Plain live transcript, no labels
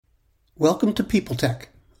Welcome to People Tech,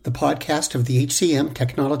 the podcast of the HCM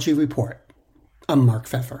Technology Report. I'm Mark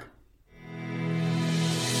Pfeffer.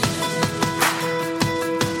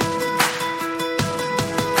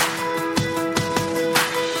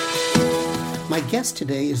 My guest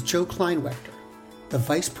today is Joe Kleinwaechter, the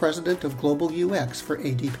Vice President of Global UX for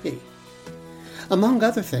ADP. Among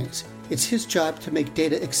other things, it's his job to make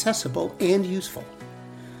data accessible and useful.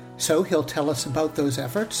 So he'll tell us about those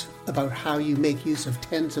efforts, about how you make use of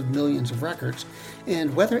tens of millions of records,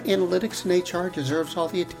 and whether analytics in HR deserves all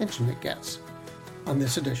the attention it gets on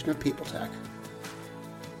this edition of People Tech.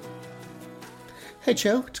 Hey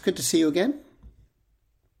Joe, it's good to see you again.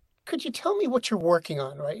 Could you tell me what you're working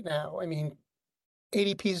on right now? I mean,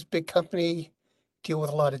 ADP's a big company, deal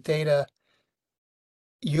with a lot of data.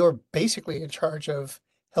 You're basically in charge of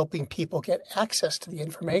helping people get access to the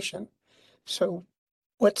information. So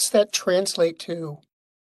what's that translate to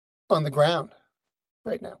on the ground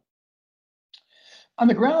right now? On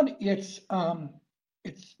the ground, it's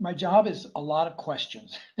my job is a lot of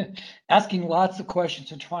questions, asking lots of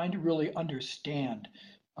questions and trying to really understand.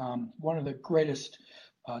 One of the greatest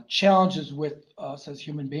challenges with us as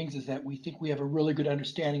human beings is that we think we have a really good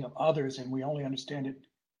understanding of others and we only understand it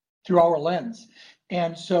through our lens.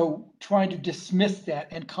 And so trying to dismiss that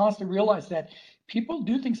and constantly realize that people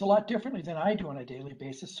do things a lot differently than I do on a daily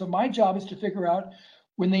basis. So my job is to figure out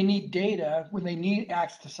when they need data, when they need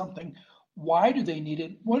access to something, why do they need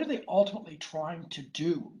it? What are they ultimately trying to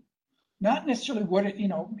do? Not necessarily what it,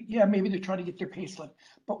 maybe they're trying to get their pay slip,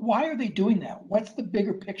 but why are they doing that? What's the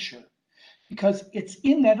bigger picture? Because it's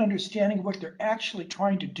in that understanding of what they're actually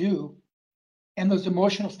trying to do and those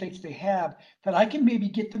emotional states they have that I can maybe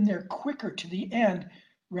get them there quicker to the end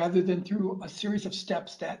rather than through a series of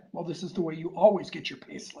steps that, well, this is the way you always get your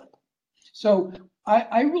pay slip. So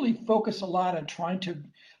I really focus a lot on trying to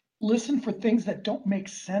listen for things that don't make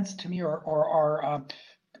sense to me or are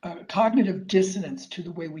cognitive dissonance to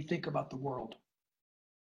the way we think about the world.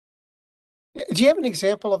 Do you have an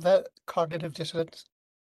example of that cognitive dissonance?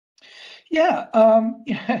 Yeah,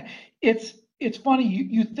 it's funny.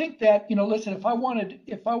 You think that, listen, if I wanted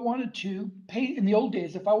to pay in the old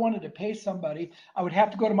days, if I wanted to pay somebody, I would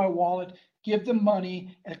have to go to my wallet, give them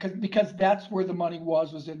money, because that's where the money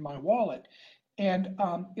was in my wallet. And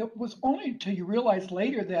it was only until you realize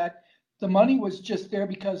later that the money was just there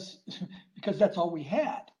because that's all we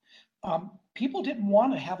had. People didn't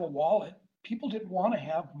want to have a wallet. People didn't want to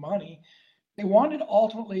have money. They wanted to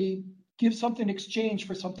ultimately give something in exchange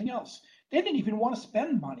for something else. They didn't even want to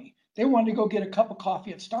spend money. They wanted to go get a cup of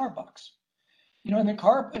coffee at Starbucks. And the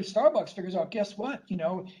Starbucks figures out, guess what?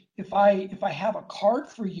 If I have a card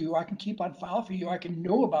for you, I can keep on file for you. I can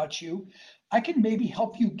know about you. I can maybe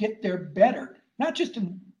help you get there better, not just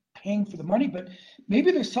in paying for the money, but maybe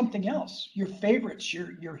there's something else, your favorites,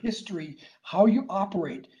 your history, how you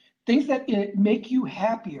operate, things that make you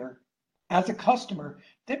happier as a customer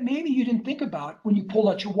that maybe you didn't think about when you pulled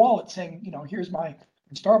out your wallet saying, here's my,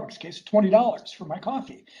 in Starbucks case, $20 for my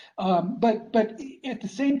coffee. But at the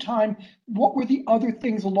same time, what were the other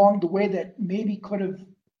things along the way that maybe could have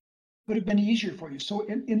been easier for you? So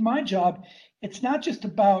in my job, it's not just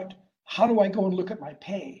about how do I go and look at my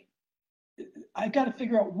pay. I got to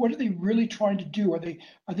figure out what are they really trying to do? Are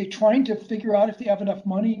they trying to figure out if they have enough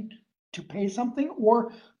money to pay something,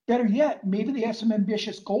 or better yet, maybe they have some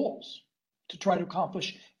ambitious goals to try to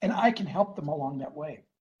accomplish, and I can help them along that way.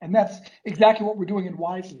 And that's exactly what we're doing in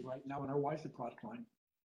Wisely right now in our Wisely product line.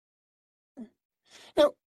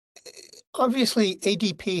 Now, obviously,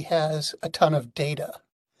 ADP has a ton of data,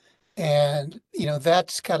 and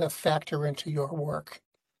that's got to factor into your work.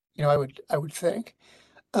 I would think.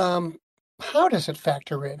 How does it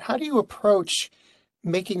factor in? How do you approach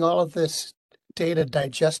making all of this data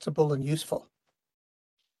digestible and useful?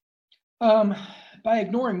 By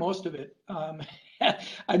ignoring most of it.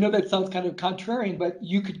 I know that sounds kind of contrarian, but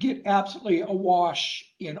you could get absolutely awash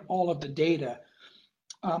in all of the data.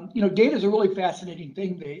 Data is a really fascinating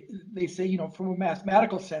thing. They say, from a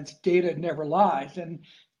mathematical sense, data never lies. And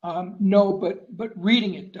no, but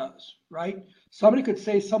reading it does, right? Somebody could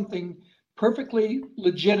say something perfectly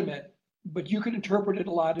legitimate, but you can interpret it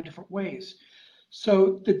a lot of different ways.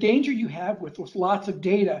 So the danger you have with lots of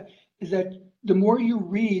data is that the more you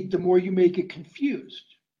read, the more you may get confused.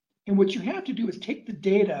 And what you have to do is take the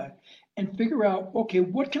data and figure out, okay,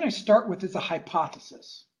 what can I start with as a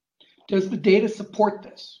hypothesis? Does the data support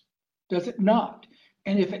this? Does it not?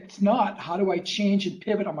 And if it's not, how do I change and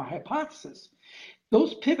pivot on my hypothesis?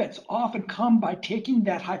 Those pivots often come by taking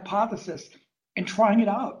that hypothesis and trying it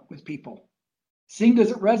out with people. Seeing,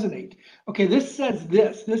 does it resonate? Okay, this says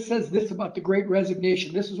this says this about the Great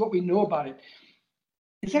Resignation. This is what we know about it.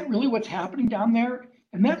 is that really what's happening down there?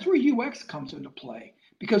 And that's where UX comes into play,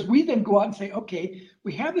 because we then go out and say, okay,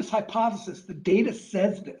 we have this hypothesis, the data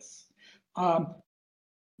says this.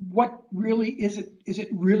 What really is it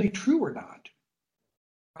really true or not?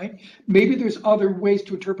 Right? Maybe there's other ways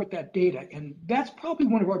to interpret that data. And that's probably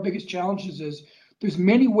one of our biggest challenges is there's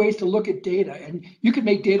many ways to look at data, and you can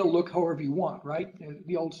make data look however you want, right?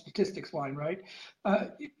 The old statistics line, right?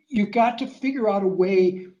 You've got to figure out a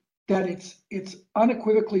way that it's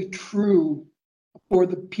unequivocally true for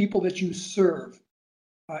the people that you serve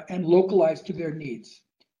and localized to their needs.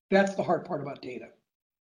 That's the hard part about data.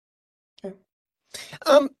 Okay.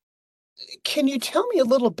 Can you tell me a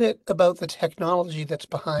little bit about the technology that's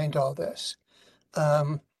behind all this?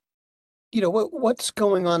 What's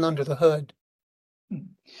going on under the hood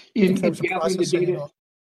in terms of gathering processing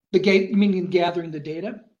the data? You mean in gathering the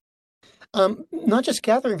data? Not just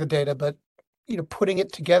gathering the data, but putting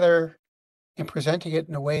it together and presenting it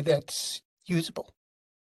in a way that's usable.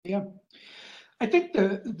 Yeah, I think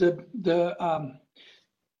the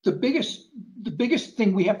biggest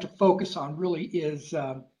thing we have to focus on really is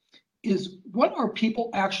what are people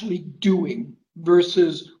actually doing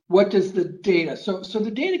versus what does the data. So the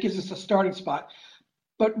data gives us a starting spot,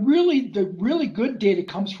 but really the really good data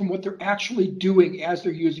comes from what they're actually doing as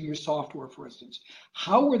they're using your software, for instance.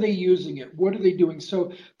 How are they using it? What are they doing?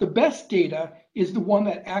 So the best data is the one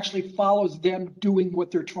that actually follows them doing what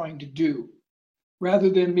they're trying to do, rather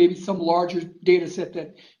than maybe some larger data set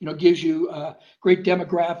that gives you great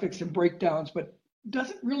demographics and breakdowns, but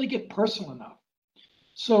doesn't really get personal enough.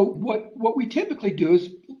 So what we typically do is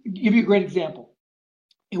give you a great example.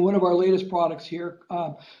 In one of our latest products here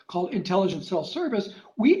called Intelligent Self-Service,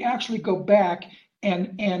 we actually go back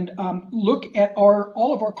and look at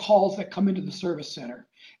all of our calls that come into the service center,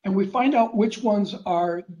 and we find out which ones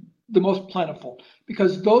are the most plentiful,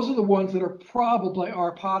 because those are the ones that are probably,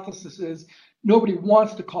 our hypothesis is, nobody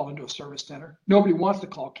wants to call into a service center. Nobody wants to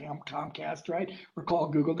call Comcast, right? Or call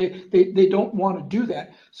Google. They don't want to do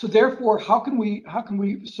that. So therefore, how can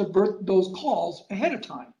we subvert those calls ahead of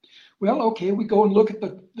time? Well, okay, we go and look at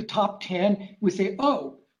the top 10. We say,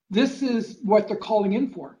 oh, this is what they're calling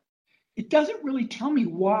in for. It doesn't really tell me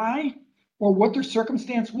why or what their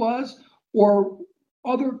circumstance was or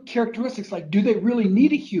other characteristics, like do they really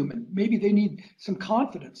need a human? Maybe they need some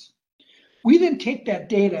confidence. We then take that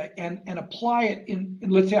data and apply it in,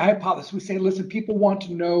 let's say, a hypothesis. We say, listen, people want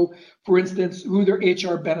to know, for instance, who their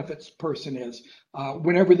HR benefits person is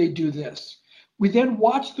whenever they do this. We then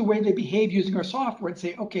watch the way they behave using our software and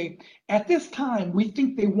say, okay, at this time, we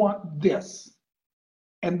think they want this.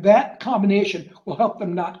 And that combination will help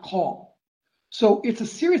them not call. So it's a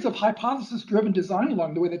series of hypothesis-driven design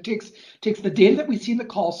along the way that takes the data that we see in the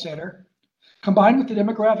call center, combined with the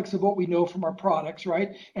demographics of what we know from our products,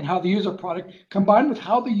 right? And how they use our product, combined with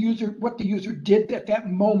what the user did at that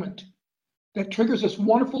moment, that triggers this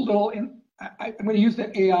wonderful little, and I'm going to use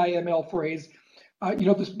the AI ML phrase,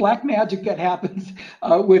 this black magic that happens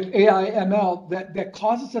with AI ML that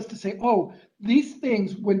causes us to say, oh, these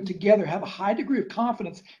things when together have a high degree of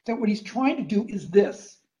confidence that what he's trying to do is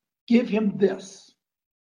this, give him this.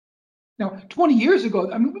 Now, 20 years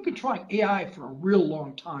ago, I mean, we've been trying AI for a real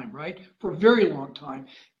long time, right? For a very long time.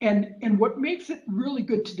 And what makes it really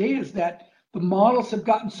good today is that the models have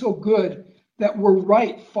gotten so good that we're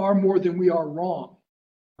right far more than we are wrong,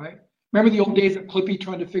 right? Remember the old days of Clippy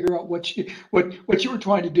trying to figure out what you were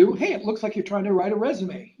trying to do? Hey, it looks like you're trying to write a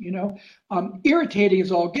resume, Irritating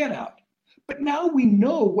as all get out. But now we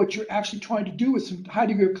know what you're actually trying to do with some high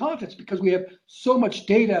degree of confidence, because we have so much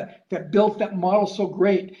data that built that model so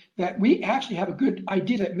great that we actually have a good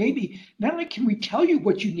idea that maybe not only can we tell you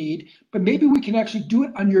what you need, but maybe we can actually do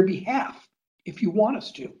it on your behalf if you want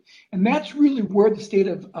us to. And that's really where the state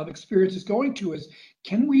of experience is going to, is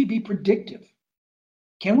can we be predictive?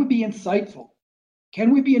 Can we be insightful?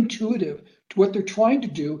 Can we be intuitive to what they're trying to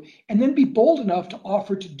do, and then be bold enough to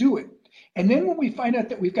offer to do it? And then when we find out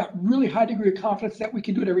that we've got really high degree of confidence that we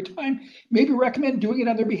can do it every time, maybe recommend doing it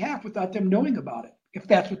on their behalf without them knowing about it, if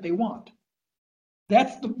that's what they want.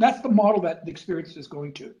 That's the model that the experience is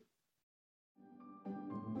going to.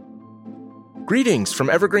 Greetings from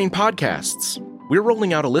Evergreen Podcasts. We're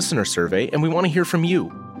rolling out a listener survey, and we want to hear from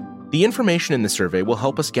you. The information in the survey will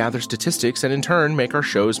help us gather statistics and in turn make our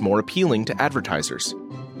shows more appealing to advertisers.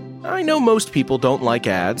 I know most people don't like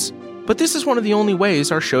ads, but this is one of the only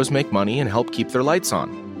ways our shows make money and help keep their lights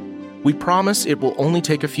on. We promise it will only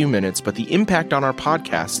take a few minutes, but the impact on our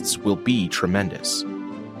podcasts will be tremendous.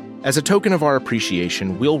 As a token of our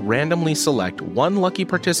appreciation, we'll randomly select one lucky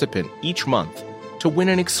participant each month to win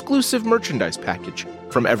an exclusive merchandise package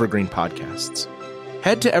from Evergreen Podcasts.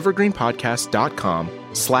 head to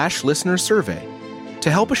evergreenpodcast.com/listenersurvey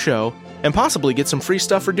to help a show and possibly get some free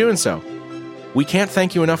stuff for doing so. We can't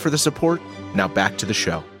thank you enough for the support. Now back to the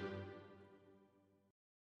show.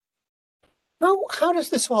 How does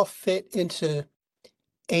this all fit into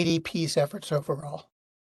ADP's efforts overall?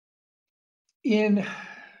 In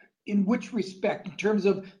which respect? In terms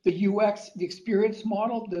of the UX, the experience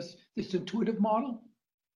model, this intuitive model?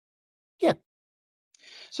 Yeah.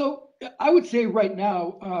 So I would say right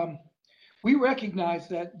now, we recognize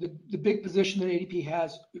that the big position that ADP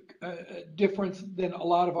has a difference than a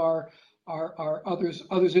lot of our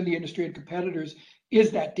others in the industry and competitors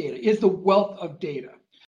is that data, is the wealth of data.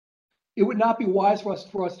 It would not be wise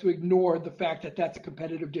for us to ignore the fact that that's a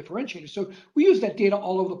competitive differentiator. So we use that data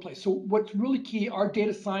all over the place. So what's really key, our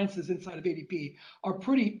data sciences inside of ADP are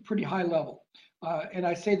pretty high level. And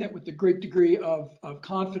I say that with a great degree of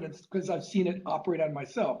confidence because I've seen it operate on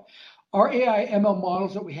myself. Our AI ML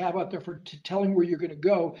models that we have out there for telling where you're going to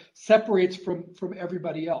go separates from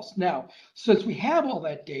everybody else. Now, since we have all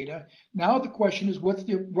that data, now the question is what's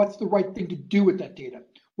the right thing to do with that data?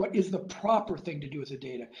 What is the proper thing to do with the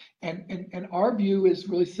data? And our view is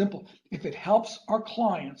really simple. If it helps our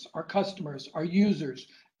clients, our customers, our users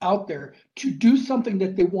out there to do something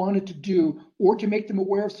that they wanted to do, or to make them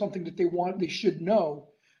aware of something that they should know,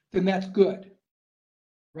 then that's good,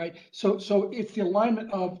 right? So it's the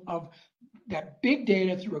alignment of that big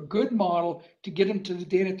data through a good model to get them to the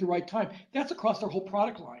data at the right time. That's across their whole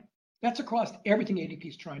product line. That's across everything ADP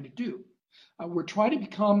is trying to do. We're trying to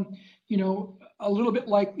become, a little bit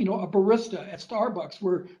like, a barista at Starbucks,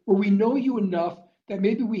 where we know you enough that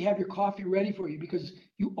maybe we have your coffee ready for you because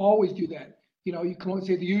you always do that. You can only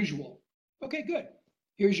say the usual. Okay, good.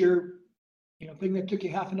 Here's your, thing that took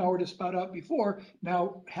you half an hour to spout out before,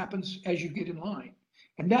 now happens as you get in line.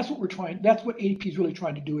 And that's what that's what ADP is really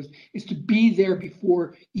trying to do is to be there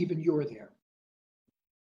before even you're there.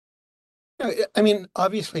 I mean,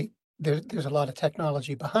 obviously, there's a lot of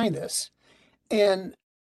technology behind this. And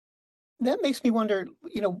that makes me wonder,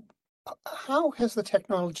 how has the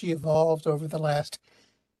technology evolved over the last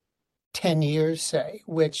 10 years, say,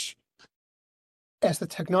 which as the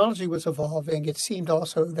technology was evolving, it seemed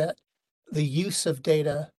also that the use of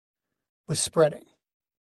data was spreading.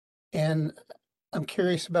 And I'm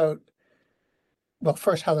curious about, well,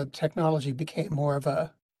 first, how the technology became more of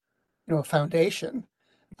a foundation,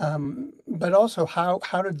 but also how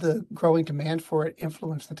did the growing demand for it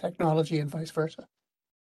influence the technology and vice versa?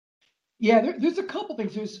 Yeah, there's a couple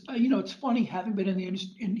things. There's, it's funny having been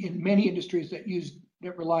in many industries that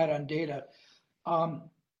relied on data.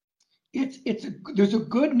 There's a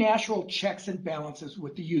good natural checks and balances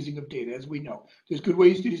with the using of data, as we know. There's good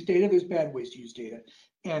ways to use data. There's bad ways to use data,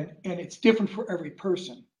 and it's different for every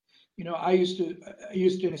person. I used to,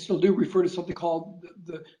 and I still do refer to something called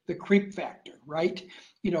the creep factor, right?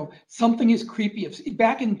 Something is creepy. If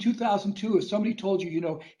back in 2002, if somebody told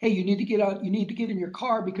you, hey, you need to get out, you need to get in your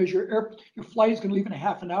car because your flight is going to leave in a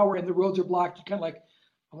half an hour and the roads are blocked, you kind of like,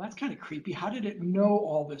 well, that's kind of creepy. How did it know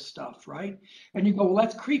all this stuff, right? And you go, well,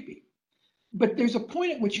 that's creepy. But there's a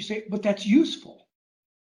point at which you say, but that's useful,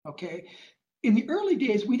 okay? In the early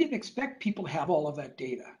days, we didn't expect people to have all of that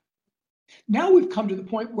data. Now we've come to the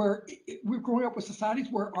point where we're growing up with societies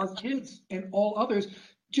where our kids and all others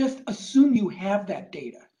just assume you have that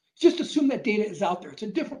data. Just assume that data is out there. It's a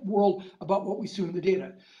different world about what we assume the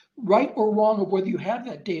data. Right or wrong of whether you have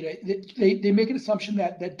that data, they make an assumption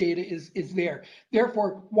that that data is there.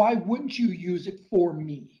 Therefore, why wouldn't you use it for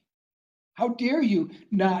me? How dare you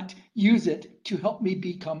not use it to help me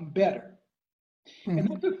become better? Mm-hmm. And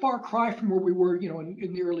that's a far cry from where we were,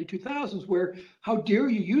 in the early 2000s, where how dare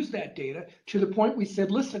you use that data, to the point we said,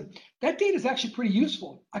 listen, that data is actually pretty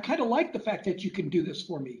useful. I kind of like the fact that you can do this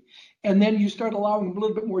for me. And then you start allowing them a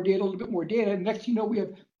little bit more data. And next, we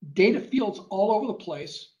have data fields all over the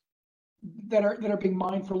place that are being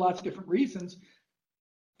mined for lots of different reasons.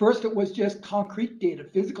 First, it was just concrete data,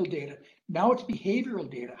 physical data. Now it's behavioral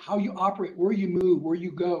data, how you operate, where you move, where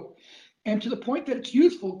you go. And to the point that it's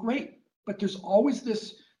useful, great. But there's always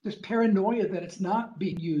this paranoia that it's not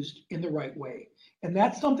being used in the right way. And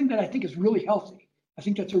that's something that I think is really healthy. I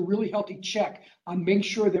think that's a really healthy check on making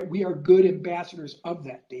sure that we are good ambassadors of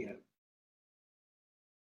that data.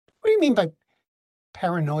 What do you mean by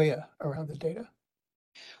paranoia around the data?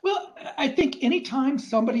 Well, I think anytime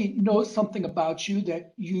somebody knows something about you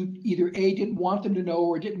that you either A, didn't want them to know,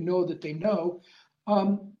 or didn't know that they know,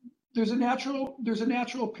 there's a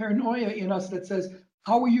natural paranoia in us that says,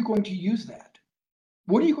 how are you going to use that?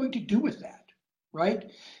 What are you going to do with that,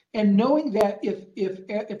 right? And knowing that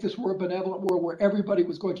if this were a benevolent world where everybody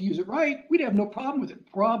was going to use it right, we'd have no problem with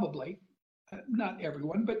it, probably. not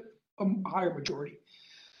everyone, but a higher majority.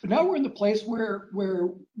 But now we're in the place where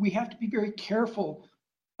we have to be very careful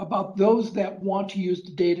about those that want to use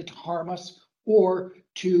the data to harm us or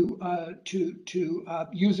to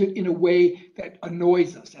use it in a way that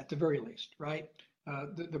annoys us at the very least, right?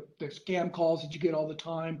 The scam calls that you get all the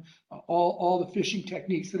time, all the phishing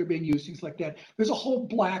techniques that are being used, things like that. There's a whole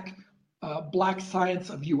black science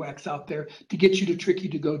of UX out there to get you to trick you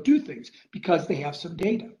to go do things because they have some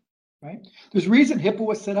data, right? There's a reason HIPAA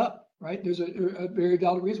was set up, right? There's a very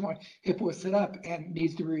valid reason why HIPAA was set up and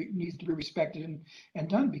needs to be respected and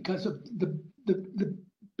done because of the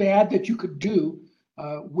bad that you could do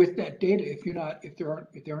with that data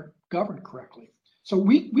if they aren't governed correctly. So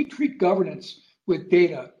we treat governance with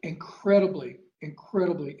data incredibly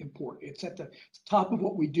important. It's at the top of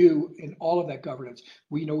what we do in all of that governance.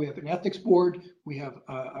 We have an ethics board. We have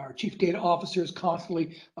our chief data officers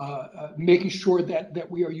constantly making sure that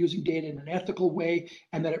we are using data in an ethical way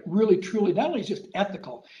and that it really truly not only is just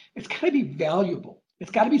ethical, it's got to be valuable.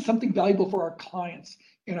 It's got to be something valuable for our clients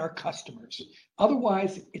and our customers.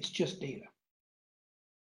 Otherwise, it's just data.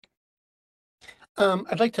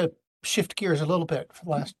 I'd like to shift gears a little bit for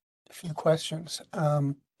the last few questions.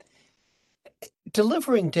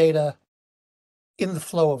 Delivering data in the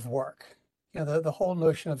flow of work. The whole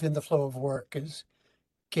notion of in the flow of work is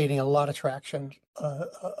gaining a lot of traction.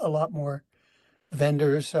 A lot more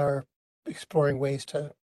vendors are exploring ways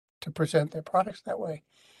to present their products that way.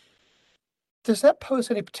 Does that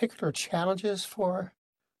pose any particular challenges for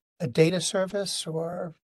a data service,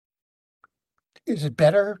 or is it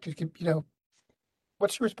better?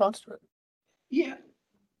 What's your response to it? Yeah.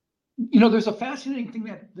 There's a fascinating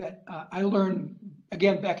thing that I learned,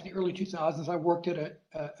 again, back in the early 2000s. I worked at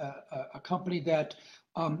a company that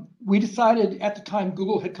we decided at the time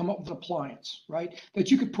Google had come up with an appliance, right,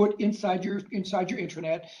 that you could put inside your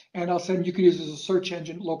intranet, and all of a sudden you could use it as a search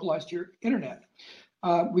engine localized to your internet.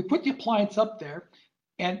 We put the appliance up there,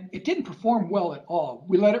 and it didn't perform well at all.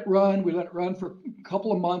 We let it run for a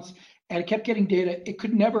couple of months, and it kept getting data. It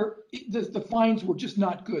could never, the finds were just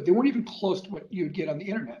not good. They weren't even close to what you'd get on the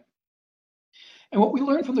internet. And what we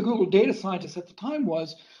learned from the Google data scientists at the time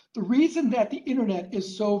was the reason that the internet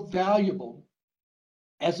is so valuable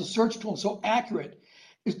as a search tool and so accurate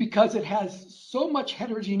is because it has so much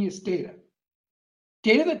heterogeneous data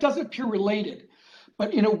that doesn't appear related,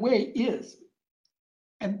 but in a way is.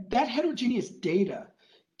 And that heterogeneous data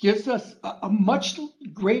gives us a much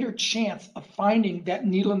greater chance of finding that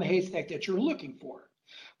needle in the haystack that you're looking for.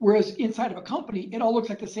 Whereas inside of a company, it all looks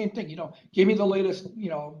like the same thing. Give me the latest,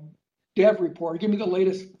 dev report, give me the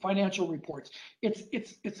latest financial reports.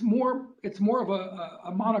 It's more of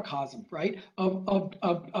a monocosm, right,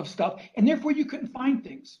 of stuff, and therefore you couldn't find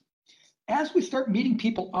things. As we start meeting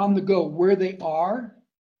people on the go where they are,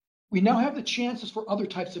 we now have the chances for other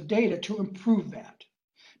types of data to improve that.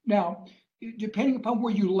 Now, depending upon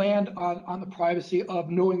where you land on the privacy of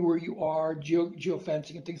knowing where you are,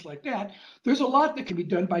 geofencing and things like that, there's a lot that can be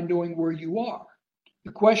done by knowing where you are.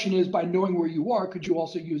 The question is, by knowing where you are, could you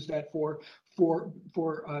also use that for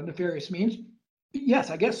nefarious means? Yes,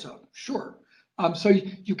 I guess so. Sure. So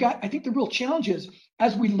I think the real challenge is,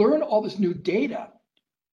 as we learn all this new data,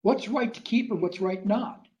 what's right to keep and what's right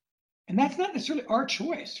not. And that's not necessarily our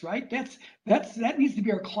choice, right? That needs to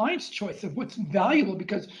be our client's choice of what's valuable.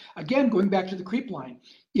 Because again, going back to the creep line,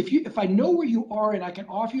 if I know where you are and I can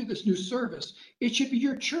offer you this new service, it should be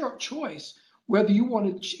your choice whether you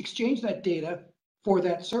want to exchange that data for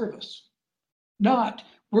that service. Not,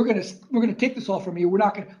 we're gonna take this all from you. We're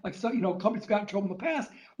not gonna, companies got in trouble in the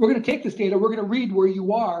past. We're gonna take this data, we're gonna read where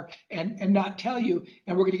you are and not tell you,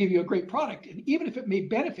 and we're gonna give you a great product. And even if it may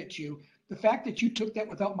benefit you, the fact that you took that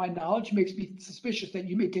without my knowledge makes me suspicious that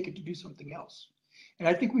you may take it to do something else. And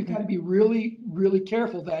I think we've got to be really, really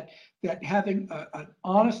careful that having an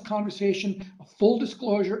honest conversation, a full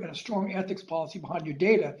disclosure, and a strong ethics policy behind your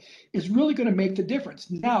data is really going to make the difference.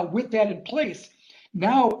 Now, with that in place,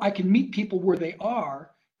 now I can meet people where they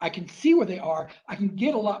are. I can see where they are. I can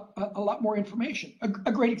get a lot more information.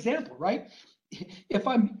 A great example, right? If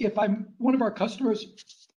I'm one of our customers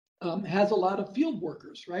has a lot of field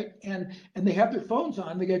workers, right? And they have their phones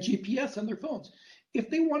on. They got GPS on their phones. If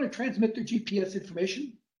they want to transmit their GPS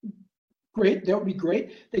information, great. That would be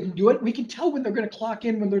great. They can do it. We can tell when they're going to clock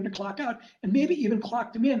in, when they're going to clock out, and maybe even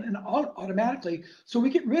clock them in and out automatically. So we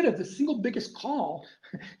get rid of the single biggest call,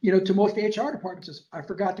 to most HR departments is, I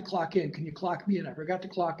forgot to clock in. Can you clock me in? I forgot to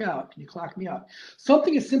clock out. Can you clock me out?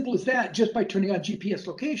 Something as simple as that, just by turning on GPS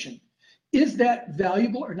location. Is that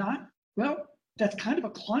valuable or not? Well, that's kind of a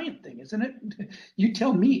client thing, isn't it? You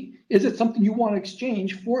tell me, is it something you want to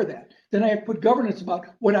exchange for that? then I have to put governance about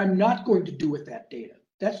what I'm not going to do with that data.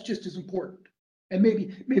 That's just as important. And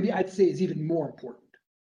maybe I'd say is even more important.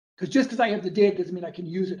 Because just because I have the data doesn't mean I can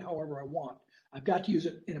use it however I want. I've got to use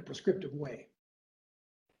it in a prescriptive way.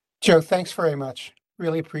 Joe, thanks very much.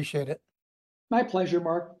 Really appreciate it. My pleasure,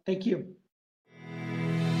 Mark. Thank you.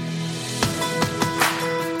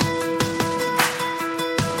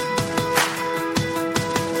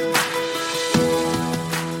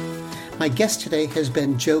 My guest today has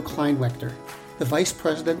been Joe Kleinwechter, the Vice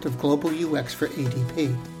President of Global UX for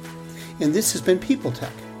ADP. And this has been People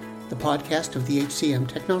Tech, the podcast of the HCM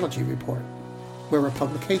Technology Report. We're a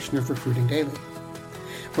publication of Recruiting Daily.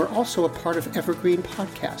 We're also a part of Evergreen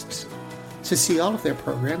Podcasts. To see all of their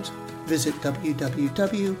programs, visit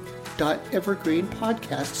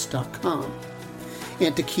www.evergreenpodcasts.com.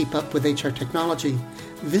 And to keep up with HR technology,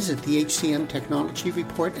 visit the HCM Technology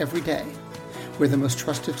Report every day. We're the most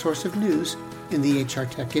trusted source of news in the HR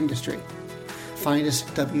tech industry. Find us at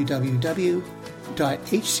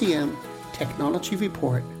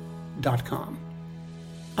www.hcmtechnologyreport.com.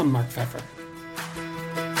 I'm Mark Pfeffer.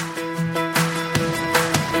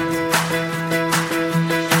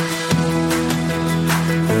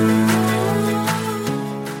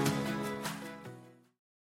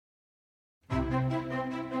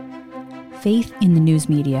 Faith in the news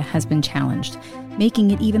media has been challenged, making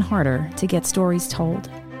it even harder to get stories told.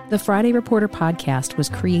 The Friday Reporter podcast was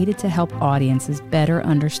created to help audiences better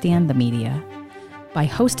understand the media by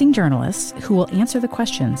hosting journalists who will answer the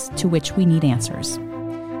questions to which we need answers.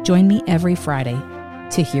 Join me every Friday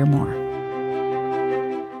to hear more.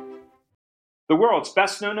 The world's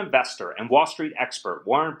best-known investor and Wall Street expert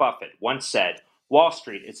Warren Buffett once said, "Wall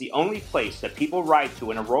Street is the only place that people ride to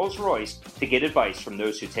in a Rolls-Royce to get advice from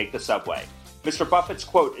those who take the subway." Mr. Buffett's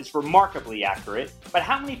quote is remarkably accurate, but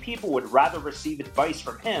how many people would rather receive advice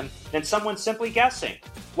from him than someone simply guessing?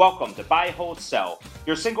 Welcome to Buy, Hold, Sell,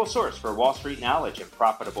 your single source for Wall Street knowledge and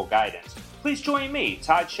profitable guidance. Please join me,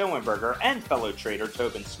 Todd Schoenberger, and fellow trader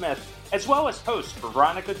Tobin Smith, as well as host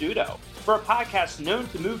Veronica Dudo, for a podcast known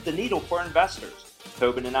to move the needle for investors.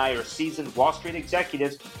 Tobin and I are seasoned Wall Street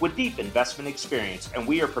executives with deep investment experience, and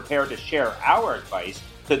we are prepared to share our advice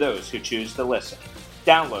to those who choose to listen.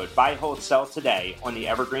 Download Buy, Hold, Sell today on the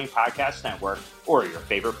Evergreen Podcast Network or your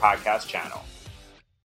favorite podcast channel.